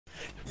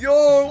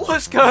Yo,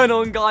 what's going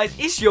on, guys?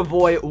 It's your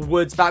boy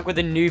Woods back with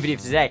a new video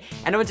today.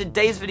 And on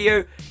today's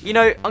video, you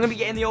know, I'm gonna be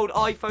getting the old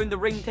iPhone, the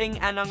ring thing,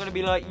 and I'm gonna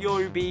be like,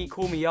 yo, B,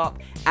 call me up.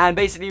 And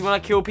basically, when I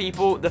kill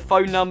people, the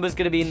phone number's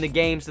gonna be in the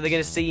game, so they're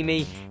gonna see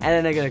me, and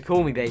then they're gonna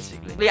call me,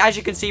 basically. As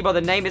you can see by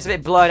the name, it's a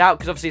bit blurred out,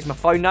 because obviously it's my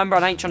phone number,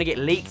 and I ain't trying to get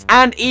leaked.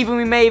 And even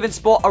we may even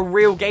spot a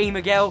real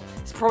gamer girl.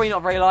 It's probably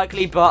not very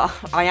likely, but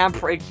I am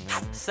pretty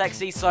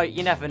sexy, so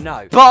you never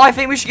know. But I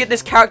think we should get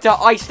this character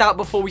iced out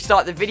before we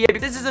start the video,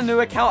 because this is a new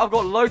account. I've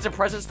got loads of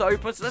presents to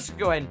open, so let's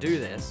go ahead and do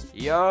this.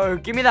 Yo,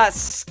 give me that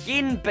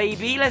skin,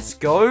 baby. Let's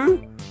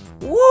go.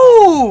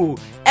 Woo!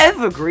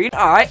 Evergreen.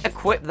 Alright,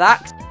 equip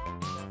that.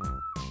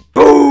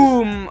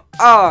 Boom!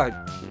 Oh,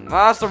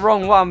 that's the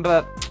wrong one,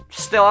 but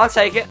still, I'll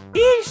take it.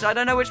 Yeesh, I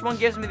don't know which one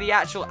gives me the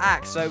actual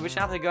axe, so we should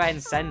have to go ahead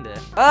and send it.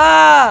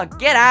 Ah,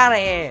 get out of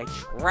here.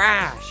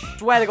 Trash.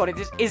 Swear to God, if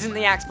this isn't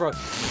the axe, bro.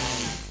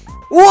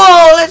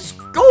 Whoa, let's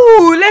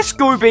go. Let's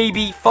go,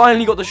 baby.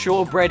 Finally got the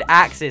shortbread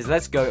axes.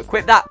 Let's go.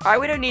 Equip that. All right,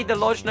 we don't need the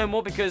lodge no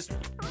more because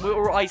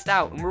we're all iced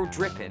out and we're all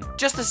dripping.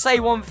 Just to say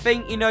one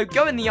thing, you know,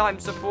 go in the item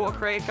support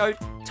creator code.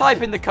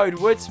 Type in the code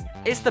Woods.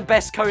 It's the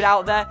best code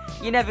out there.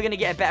 You're never going to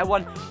get a better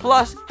one.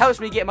 Plus,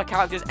 helps me get my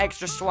characters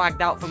extra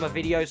swagged out for my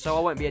videos, so I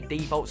won't be a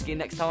default skin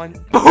next time.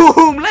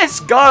 Boom! Let's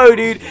go,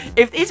 dude.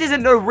 If this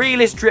isn't the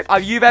realest drip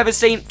you've ever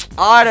seen,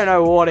 I don't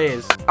know what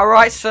is.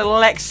 Alright,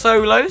 select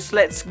solos.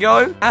 Let's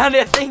go. And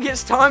I think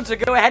it's time to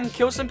go ahead and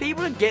kill some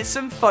people and get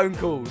some phone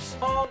calls.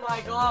 Oh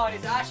my God,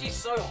 it's actually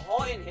so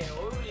hot in here.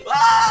 Holy...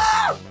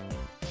 Ah!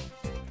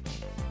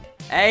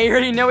 Hey, you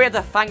already know we have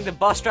to thank the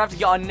bus driver to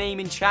get our name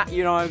in chat,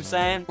 you know what I'm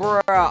saying?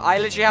 Bruh, I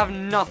literally have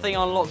nothing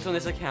unlocked on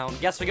this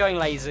account. Guess we're going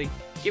lazy.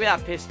 Give me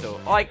that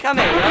pistol. Alright, come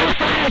here, yo.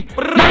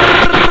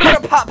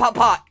 Pop, pop,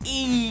 pop.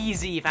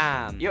 Easy,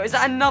 fam. Yo, is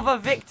that another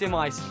victim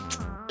I see?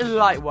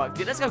 Light work,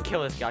 dude. Let's go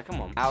kill this guy. Come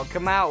on.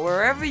 Come out,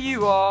 wherever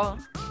you are.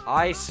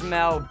 I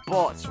smell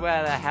bots.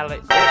 Where the hell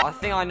is... Oh, I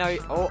think I know...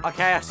 Oh,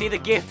 okay, I see the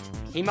gift.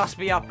 He must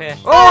be up here.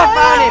 Oh, I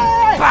found him.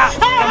 Bap,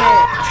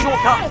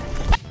 come here.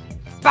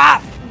 Shortcut.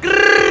 Bap.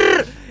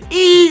 Grrr!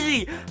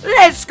 Easy!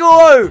 Let's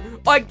go!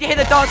 I hear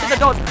the dance,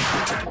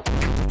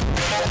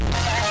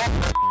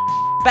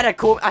 Better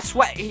call me. I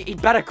swear, he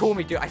better call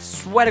me, dude. I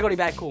swear to God, he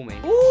better call me.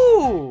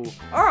 Ooh!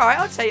 Alright,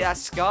 I'll take that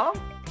scar.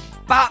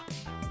 Bap!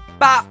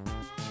 Bap!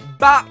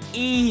 Bap!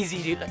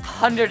 Easy, dude. Like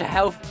 100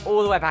 health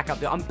all the way back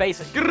up, dude. I'm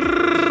basic.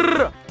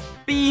 Grrr!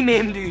 Beam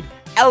him, dude.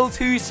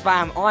 L2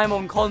 spam. I'm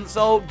on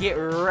console. Get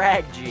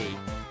wrecked, G.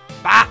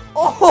 Bah.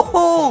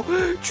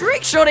 Oh,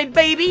 trick shot it,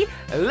 baby.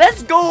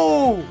 Let's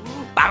go.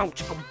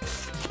 Bounce.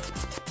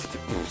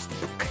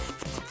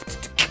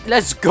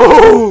 Let's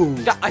go.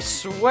 I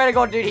swear to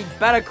God, dude, he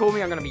better call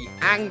me. I'm gonna be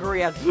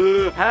angry as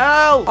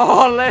hell.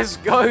 Oh, let's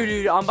go,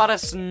 dude. I'm about to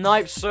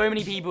snipe so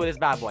many people with this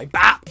bad boy.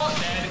 Bap.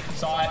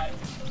 Saw it.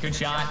 Good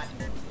shot.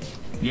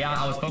 Yeah,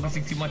 I was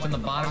focusing too much on the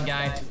bottom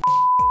guy.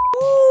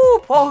 Ooh,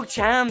 Paul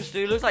Champs,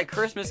 dude. Looks like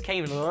Christmas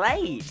came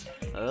late.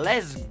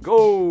 Let's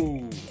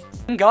go.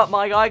 Up,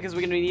 my guy, because we're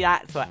gonna need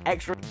that for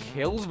extra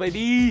kills,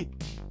 baby.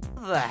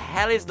 What the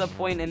hell is the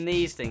point in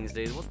these things,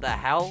 dude? What the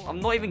hell? I'm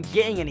not even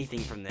getting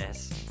anything from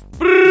this.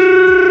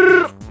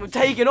 We're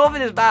taking off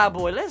in this bad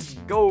boy. Let's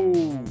go.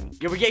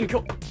 Yo, we're getting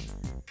caught.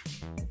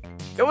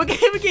 Yo, we're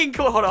getting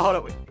caught. Hold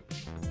on. Wait.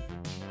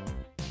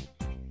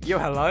 Yo,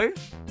 hello? Yo,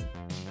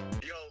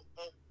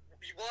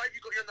 why have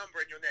you got your number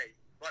and your name?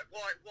 Like,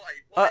 why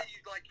are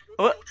you, like,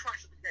 you're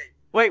trash at the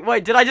game?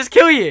 Wait, did I just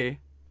kill you?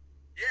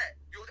 Yeah,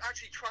 you're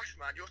actually trash,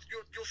 man. You're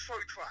so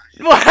trash.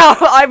 Wow,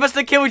 I must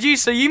have killed you,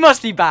 so you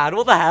must be bad.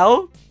 What the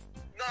hell?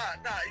 Nah,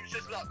 it's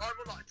just like, I'm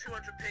on like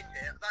 200 ping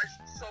here.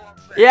 That's so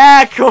unfair.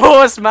 Yeah, of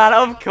course, man,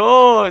 of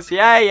course.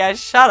 Yeah,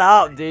 shut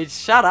up, dude.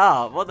 Shut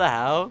up. What the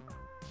hell?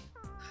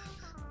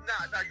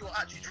 Nah, you're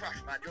actually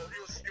trash, man.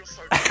 You're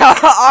so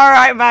trash.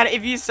 Alright, man,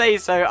 if you say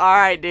so.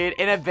 Alright, dude,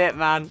 in a bit,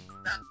 man.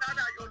 Nah,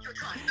 you're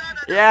trash.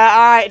 Yeah,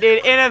 alright,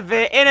 dude, in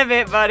a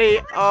bit, buddy.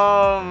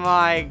 Oh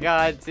my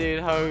God,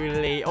 dude,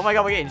 holy. Oh my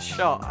God, we're getting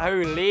shot.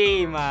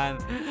 Holy, man.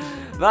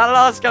 That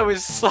last guy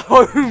was so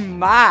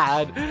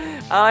mad.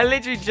 I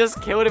literally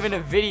just killed him in a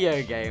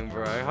video game,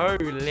 bro.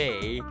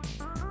 Holy.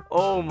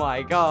 Oh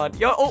my God.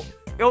 Yo,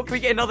 can we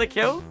get another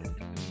kill?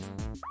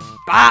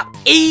 Bap.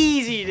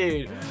 Easy,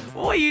 dude.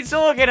 What are you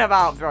talking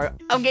about, bro?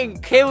 I'm getting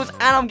kills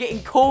and I'm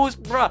getting calls,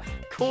 bro.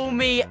 Call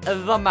me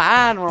the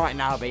man right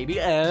now, baby.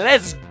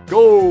 Let's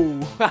go.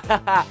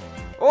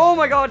 Oh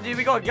my God, dude,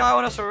 we got a guy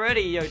on us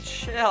already. Yo,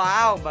 chill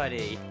out,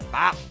 buddy.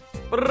 Bap.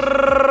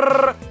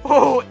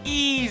 Oh,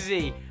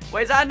 easy.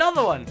 Wait, is that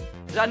another one?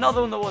 Is that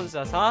another one that wants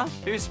us, huh?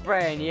 Who's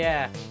spraying?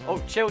 Yeah.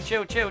 Oh, chill,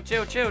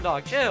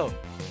 dog, chill.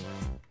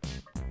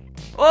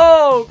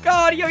 Oh,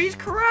 God, yo, he's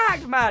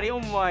cracked, man. Oh,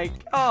 my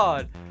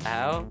God.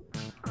 Hell.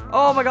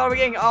 Oh, my God, we're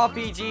getting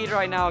RPG'd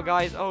right now,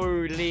 guys.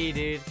 Holy,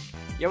 dude.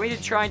 Yo, we need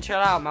to try and chill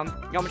out, man. Yo,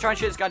 I'm gonna try and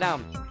shoot this guy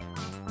down.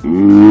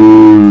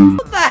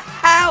 What the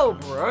hell,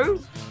 bro?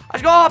 I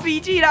just got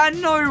RPG'd out of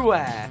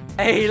nowhere.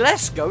 Hey,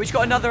 let's go. He's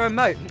got another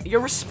emote. You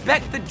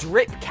respect the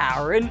drip,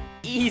 Karen.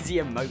 Easy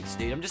emotes,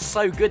 dude. I'm just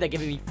so good. They're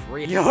giving me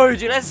free. Yo,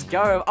 dude, let's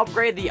go.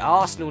 Upgrade the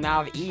arsenal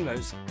now of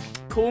emotes.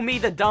 Call me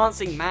the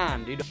dancing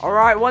man, dude. All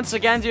right, once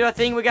again, dude, I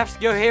think we have to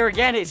go here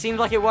again. It seems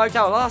like it worked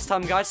out last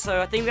time, guys.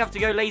 So I think we have to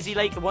go Lazy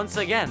Lake once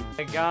again.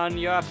 A gun,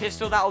 yeah, a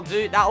pistol, that'll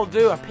do. That'll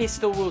do. A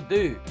pistol will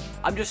do.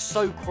 I'm just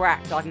so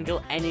cracked. I can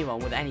kill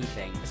anyone with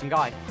anything. Some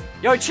guy.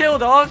 Yo, chill,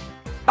 dog.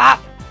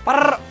 Bap.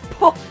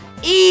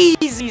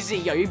 Easy.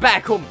 Yo, you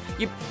better call me.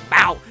 You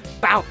bow.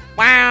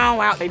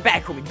 Wow. You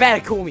better call me.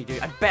 Better call me,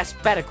 dude.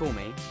 Better call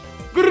me.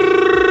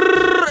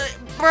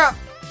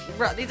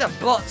 Bro, these are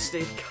bots,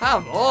 dude.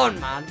 Come on,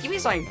 man. Give me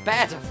something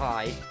better to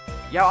fight.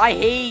 Yo, I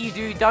hear you,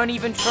 dude. Don't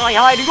even try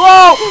hiding. Whoa!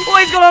 Oh,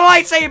 he's got a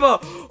lightsaber.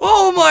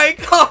 Oh, my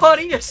God.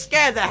 He just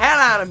scared the hell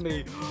out of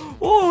me.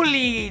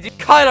 Holy, dude.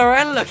 Kylo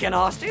Ren looking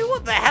ass, dude.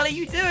 What the hell are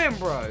you doing,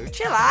 bro?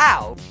 Chill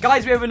out.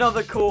 Guys, we have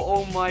another call.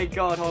 Oh, my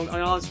God. Hold on.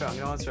 I'm going to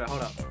answer it.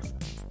 Hold up.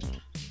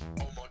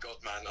 Oh, my God,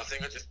 man. I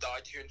think I just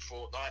died to you in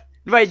Fortnite.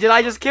 Wait, did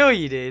I just kill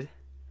you, dude?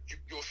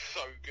 You're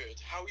so good.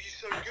 How are you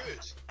so good?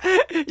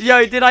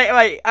 Yo, did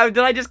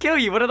I just kill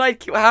you? How did I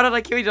kill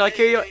you? Did I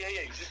kill you? Yeah,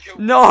 you just killed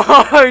me.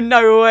 No,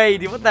 no way,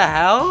 dude. What the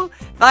hell?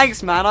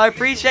 Thanks, man. I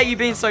appreciate you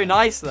being so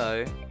nice,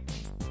 though.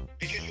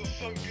 Because you're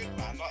so good,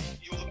 man. Like,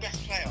 you're the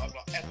best player I've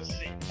ever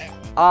seen,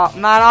 ever.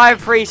 Man, I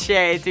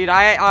appreciate it, dude.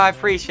 I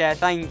appreciate it.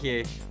 Thank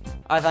you.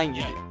 I thank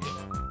you. Yeah.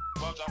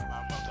 Well done,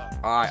 man. Well done.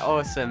 Alright,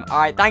 awesome.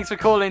 Alright, thanks for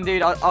calling,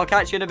 dude. I'll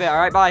catch you in a bit.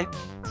 Alright, bye.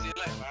 See you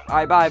later,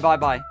 man. Alright,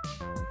 bye.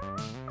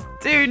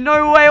 Dude,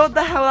 no way. What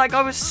the hell? That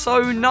guy was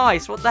so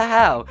nice. What the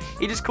hell?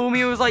 He just called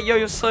me and was like, yo,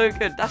 you're so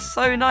good. That's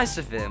so nice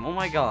of him. Oh,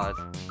 my God.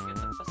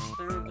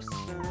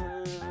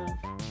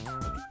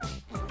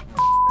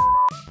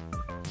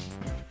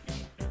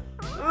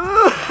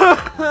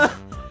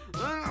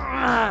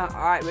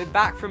 Alright, we're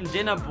back from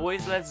dinner,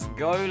 boys. Let's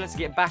go. Let's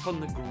get back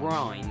on the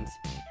grind.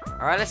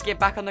 Alright, let's get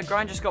back on the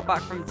grind. Just got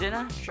back from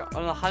dinner.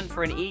 On the hunt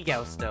for an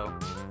e-girl still.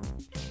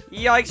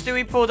 Yikes, dude,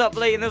 we pulled up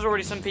late and there's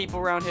already some people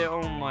around here.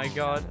 Oh my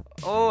God.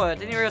 Oh, I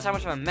didn't realize how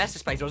much of a mess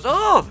this place was.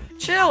 Oh,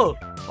 chill.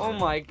 Oh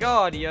my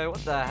God, yo, what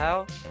the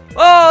hell?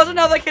 Oh, there's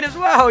another kid as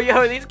well.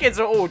 Yo, these kids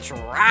are all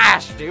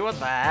trash, dude. What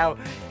the hell?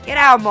 Get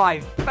out of my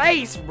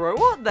face, bro.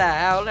 What the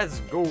hell? Let's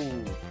go.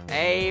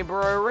 Hey,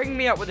 bro, ring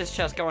me up with this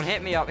chest. Go on,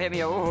 hit me up.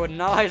 Oh,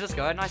 nice. Let's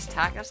go. Nice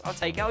attack. I'll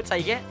take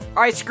it.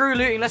 All right, screw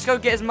looting. Let's go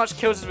get as much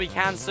kills as we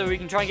can so we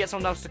can try and get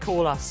someone else to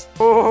call us.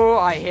 Oh,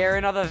 I hear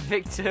another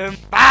victim.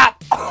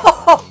 Bap.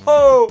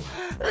 Oh,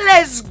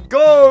 let's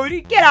go.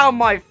 Dude, get out of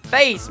my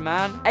face,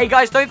 man. Hey,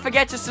 guys, don't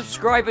forget to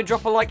subscribe and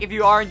drop a like if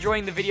you are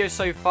enjoying the video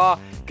so far,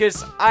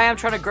 because I am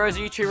trying to grow as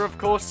a YouTuber, of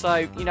course.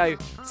 So, you know,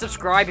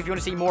 subscribe if you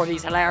want to see more of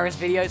these hilarious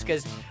videos,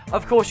 because,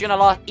 of course, you're going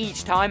to laugh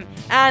each time.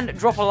 And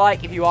drop a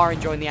like if you are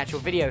enjoying the actual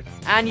video.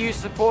 And use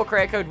support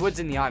creator code Woods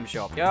in the item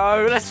shop.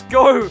 Yo, let's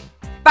go.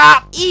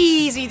 Bap!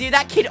 Easy, dude.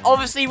 That kid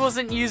obviously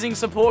wasn't using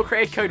support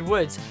creator code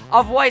Woods.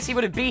 Otherwise, he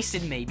would have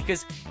beasted me,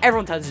 because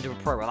everyone turns into a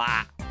pro with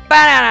that.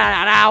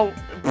 Ba-na-na-na-now.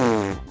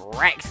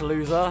 Rex,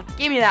 loser.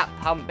 Give me that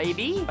pump,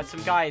 baby. But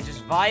some guy is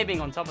just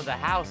vibing on top of the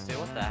house, dude.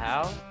 What the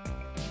hell?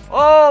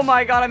 Oh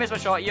my God, I missed my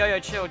shot. Yo,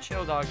 chill,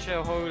 dog.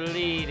 Chill.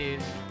 Holy,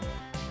 dude.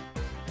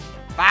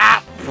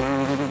 Bap!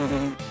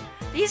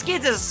 These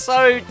kids are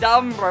so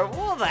dumb, bro.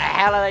 What the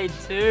hell are they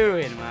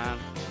doing, man?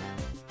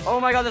 Oh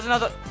my God, there's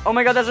another. Oh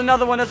my God, there's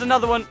another one.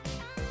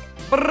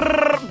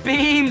 Brrr,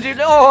 beam,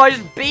 dude. Oh, I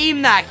just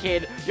beamed that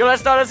kid. Yo,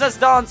 let's dance.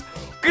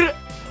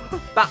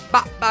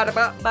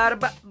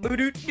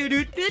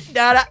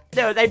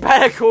 No, they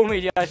better call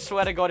me, dude. I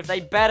swear to God, if they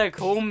better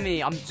call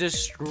me, I'm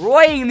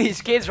destroying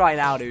these kids right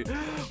now, dude.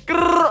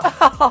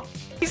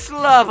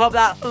 Slurp up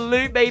that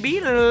loot, baby.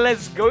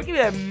 Let's go. Give me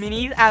a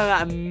minis and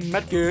that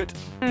medkit.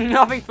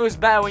 Nothing feels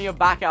better when you're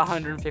back at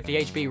 150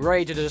 HP,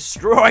 ready to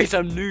destroy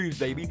some news,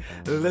 baby.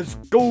 Let's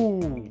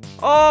go.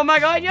 Oh my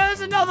God, yo,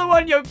 there's another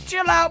one. Yo,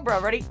 chill out, bro.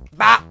 Ready?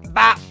 Bap.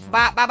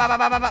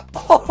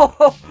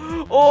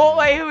 Oh,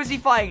 wait, who is he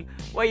fighting?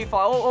 Where you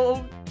fight?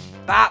 Oh.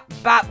 Bap.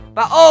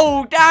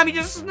 Oh, damn, he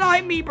just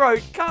sniped me, bro.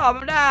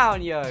 Calm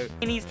down, yo.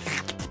 And he's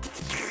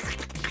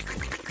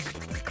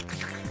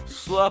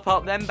slurp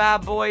up them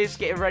bad boys.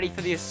 Getting ready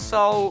for the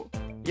assault.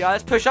 Yeah,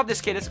 let's push up this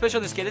kid. Let's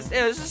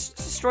just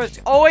destroy this.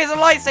 Oh, he's a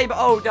lightsaber.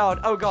 Oh,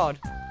 God.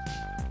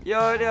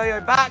 Yo.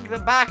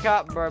 Back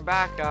up, bro.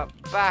 Back up.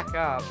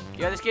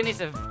 Yo, this kid needs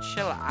to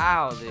chill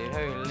out, dude.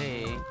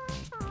 Holy.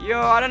 Yo,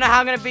 I don't know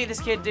how I'm going to beat this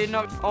kid, dude.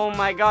 No. Oh,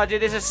 my God,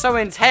 dude. This is so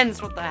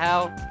intense. What the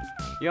hell?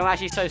 Yo, I'm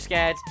actually so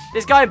scared.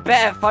 This guy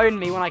better phone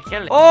me when I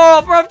kill him.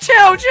 Oh, bro, chill.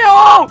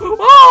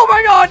 Oh,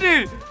 my God,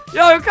 dude.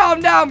 Yo,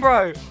 calm down,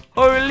 bro.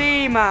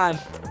 Holy, man.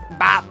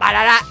 Yo,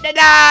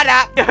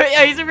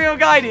 he's a real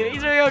guy, dude.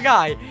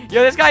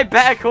 Yo, this guy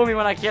better call me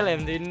when I kill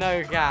him, dude.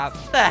 No cap.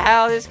 What the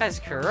hell? This guy's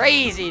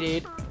crazy,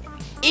 dude.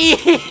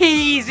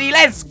 Easy,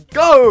 let's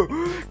go.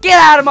 Get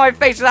out of my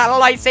face with that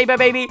lightsaber,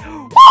 baby.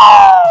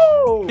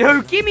 Whoa!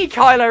 Yo, give me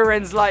Kylo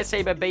Ren's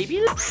lightsaber,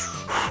 baby.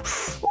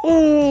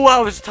 Oh, that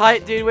was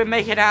tight, dude. We're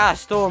making it out of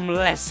Storm.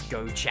 Let's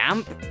go,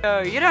 champ.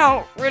 Yo, you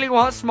don't really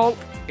want smoke.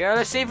 Yo,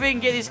 let's see if we can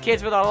get these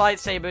kids with our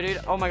lightsaber, dude.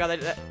 Oh my god,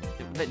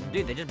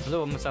 dude, they just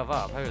blew themselves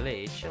up.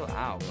 Holy, chill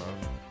out, bro.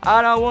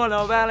 I don't want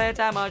no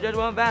Valentine, I just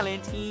want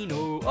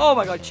Valentino. Oh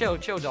my god, chill,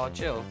 dog,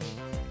 chill.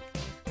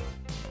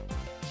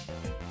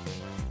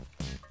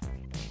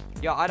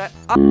 Yo, I don't...